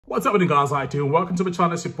What's happening, guys? How you doing? Welcome to my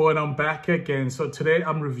channel. It's your boy and I'm back again. So today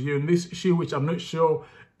I'm reviewing this shoe which I'm not sure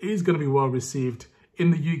is going to be well received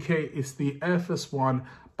in the UK. It's the Air Force One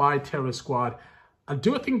by Terror Squad. I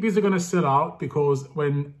do think these are going to sell out because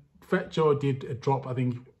when Fat Joe did a drop, I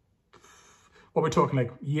think, what we're talking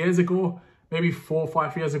like years ago, maybe 4 or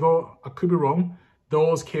 5 years ago, I could be wrong,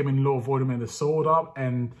 those came in low volume and they sold up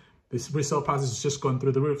and this resale price has just gone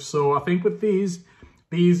through the roof. So I think with these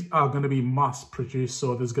are going to be mass produced,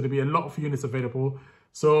 so there's going to be a lot of units available.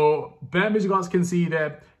 So bam, as you guys can see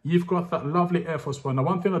there, you've got that lovely Air Force One. Now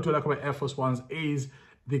one thing I do like about Air Force Ones is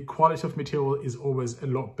the quality of material is always a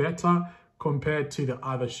lot better compared to the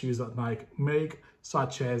other shoes that Nike make,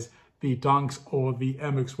 such as the Dunks or the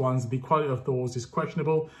MX ones. The quality of those is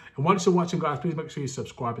questionable. And once you're watching, guys, please make sure you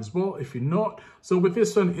subscribe as well if you're not. So with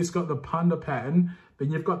this one, it's got the panda pattern.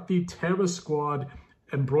 Then you've got the Terror Squad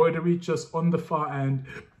embroidery just on the far end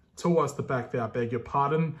towards the back there. I beg your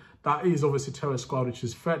pardon. That is obviously Terror Squad, which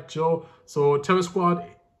is Fat Joe. So Terror Squad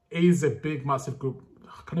is a big, massive group.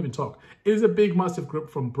 I can't even talk. It is a big, massive group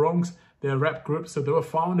from Bronx. They're a rap group. So they were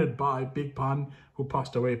founded by Big Pun, who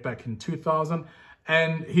passed away back in 2000.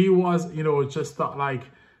 And he was, you know, just that like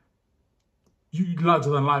larger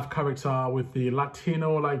than life character with the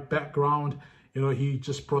Latino like background. You know, he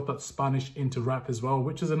just brought that Spanish into rap as well,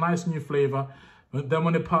 which is a nice new flavor. But then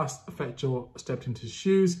when it passed, Fat Joe stepped into his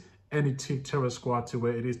shoes and he took Terror Squad to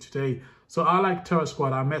where it is today. So I like Terror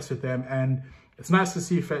Squad. I mess with them, and it's nice to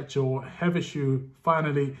see Fat Joe have a shoe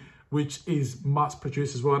finally, which is mass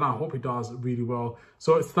produced as well, and I hope it does really well.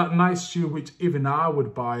 So it's that nice shoe which even I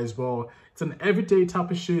would buy as well. It's an everyday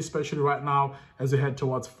type of shoe, especially right now as we head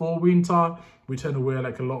towards fall winter. We tend to wear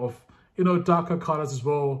like a lot of, you know, darker colors as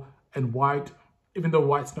well, and white, even though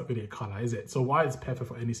white's not really a color, is it? So white is perfect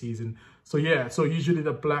for any season. So yeah, so usually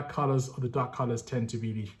the black colors or the dark colors tend to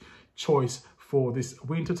be the choice for this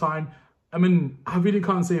winter time. I mean, I really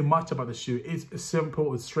can't say much about the shoe. It's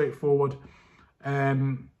simple, it's straightforward,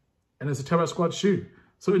 and it's a Terror Squad shoe.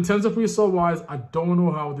 So in terms of resale wise, I don't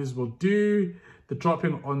know how this will do. The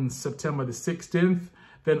dropping on September the 16th.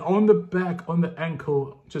 Then on the back, on the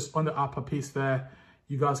ankle, just on the upper piece there,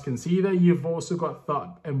 you guys can see that you've also got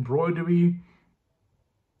that embroidery.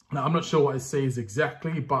 Now, I'm not sure what it says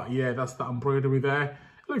exactly, but yeah, that's the embroidery there.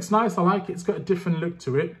 It looks nice. I like it. It's got a different look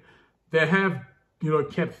to it. They have, you know,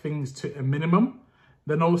 kept things to a minimum.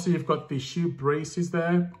 Then also you've got the shoe braces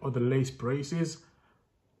there, or the lace braces.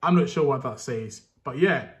 I'm not sure what that says, but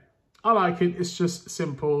yeah, I like it. It's just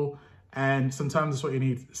simple, and sometimes that's what you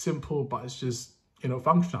need. Simple, but it's just, you know,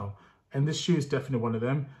 functional. And this shoe is definitely one of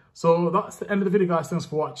them. So that's the end of the video, guys. Thanks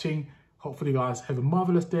for watching. Hopefully you guys have a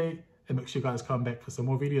marvelous day, and make sure you guys come back for some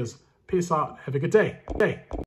more videos. Peace out. Have a good day.